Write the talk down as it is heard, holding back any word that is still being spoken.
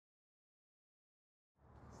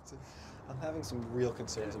I'm having some real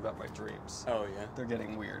concerns about my dreams. Oh, yeah? They're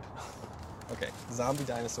getting weird. Okay, zombie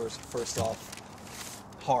dinosaurs, first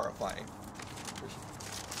off, horrifying.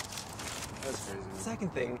 That's crazy.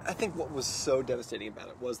 Second thing, I think what was so devastating about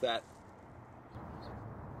it was that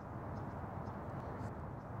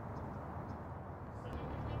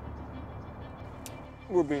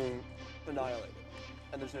we're being annihilated.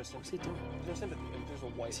 And there's no sympathy. What's he doing? There's no sympathy. And there's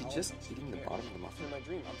a white Is he hole just eating the here. bottom of the muffin? In my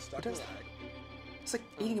dream, I'm stuck Who in does that. It's like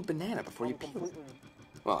eating a banana before you peel it.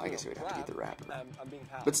 Well, I guess you would have to eat the wrapper. I'm being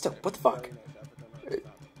half. But still, what the fuck?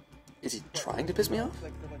 Is he trying to piss me off?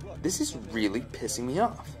 This is really pissing me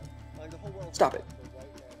off. Stop it.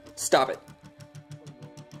 Stop it.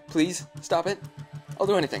 Please, stop it. I'll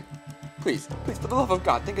do anything. Please, please, for the love of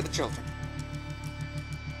God, think of the children.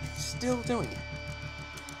 Still doing it.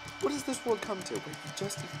 What does this world come to where you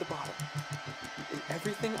just eat the bottom? Is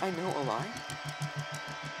everything I know a lie?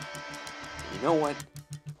 You know what?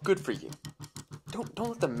 Good for you. Don't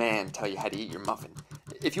let the man tell you how to eat your muffin.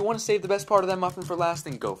 If you want to save the best part of that muffin for last,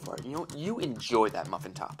 then go for it. You know, you enjoy that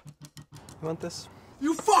muffin top. You want this?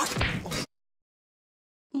 You fuck!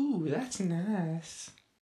 Ooh, that's nice.